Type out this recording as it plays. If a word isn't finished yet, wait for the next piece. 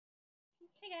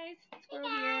Hey guys, Squirrel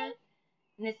here.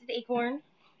 And this is Acorn.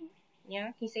 Yeah,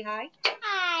 can you say hi?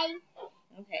 Hi.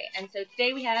 Okay, and so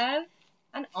today we have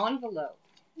an envelope.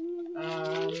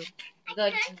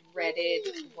 The dreaded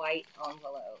white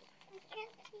envelope. I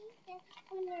can't see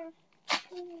that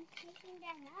when you're picking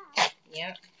that up.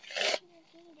 Yep.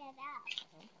 Picking that up.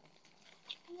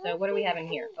 So what do we have in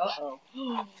here? Uh-oh.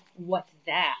 What's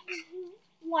that?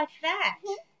 What's that?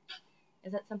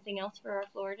 Is that something else for our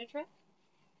Florida trip?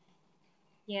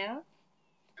 Yeah?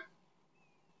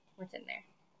 What's in there?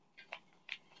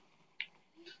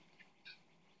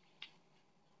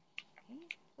 Okay.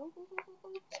 Go, go, go, go, go.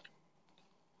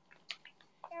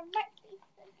 There must be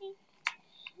something.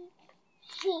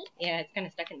 Yeah, it's kind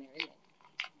of stuck in there, isn't it?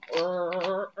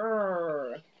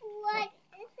 What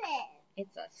is it?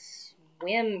 It's a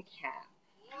swim cap.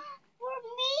 For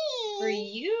me. For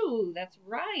you, that's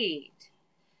right.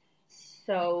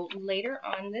 So later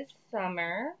on this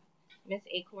summer, Miss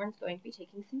Acorn's going to be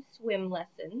taking some swim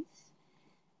lessons.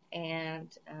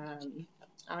 And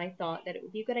I thought that it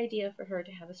would be a good idea for her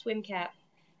to have a swim cap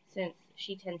since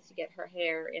she tends to get her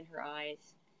hair in her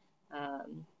eyes,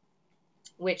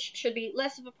 which should be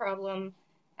less of a problem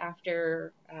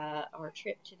after our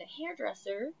trip to the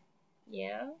hairdresser.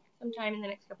 Yeah, sometime in the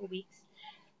next couple weeks.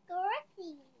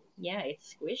 Squishy. Yeah,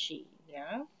 it's squishy.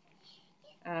 Yeah.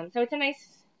 So it's a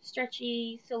nice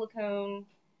stretchy silicone,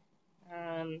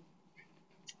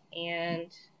 and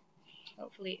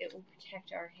hopefully it will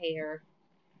protect our hair.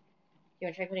 You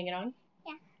want to try putting it on?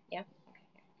 Yeah. Yeah? Okay.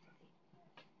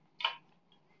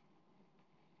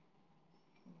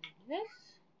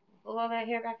 This. Pull all that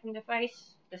hair back from the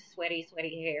face. The sweaty,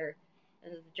 sweaty hair.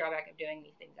 This is the drawback of doing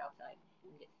these things outside.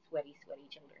 You get sweaty, sweaty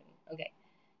children. Okay.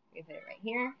 We put it right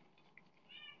here.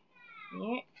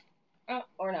 Yeah. Oh,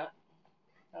 or not.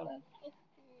 Hold on. It's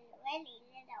really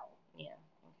little. Yeah.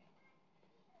 Okay.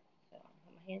 So I'll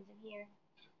put my hands in here.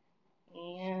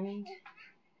 And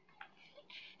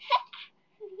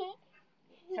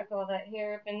tuck all that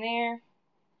hair up in there.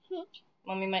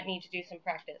 Mommy might need to do some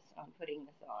practice on putting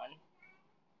this on.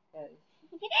 Oh.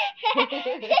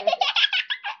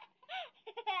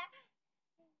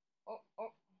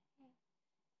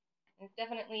 It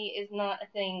definitely is not a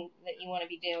thing that you want to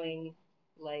be doing,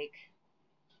 like,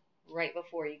 right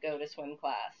before you go to swim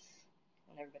class,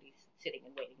 when everybody's sitting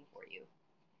and waiting for you.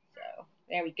 So,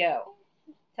 there we go.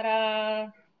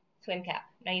 Ta-da! Swim cap.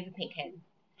 Now you have a pink head.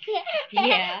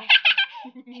 Yeah.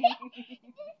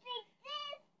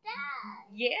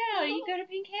 Yeah, you got a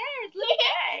pink head. Look at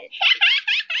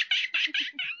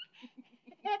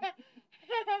that.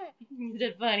 Is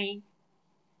it funny?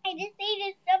 I just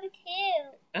needed some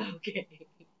too. Okay.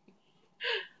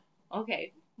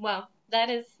 Okay. Well, that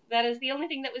is the only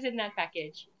thing that was in that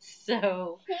package.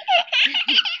 So,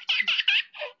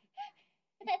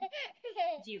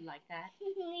 do you like that?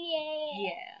 Yeah.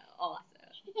 Yeah.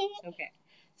 Awesome. Okay.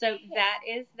 So that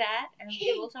is that, and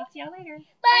we will talk to y'all later.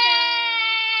 Bye.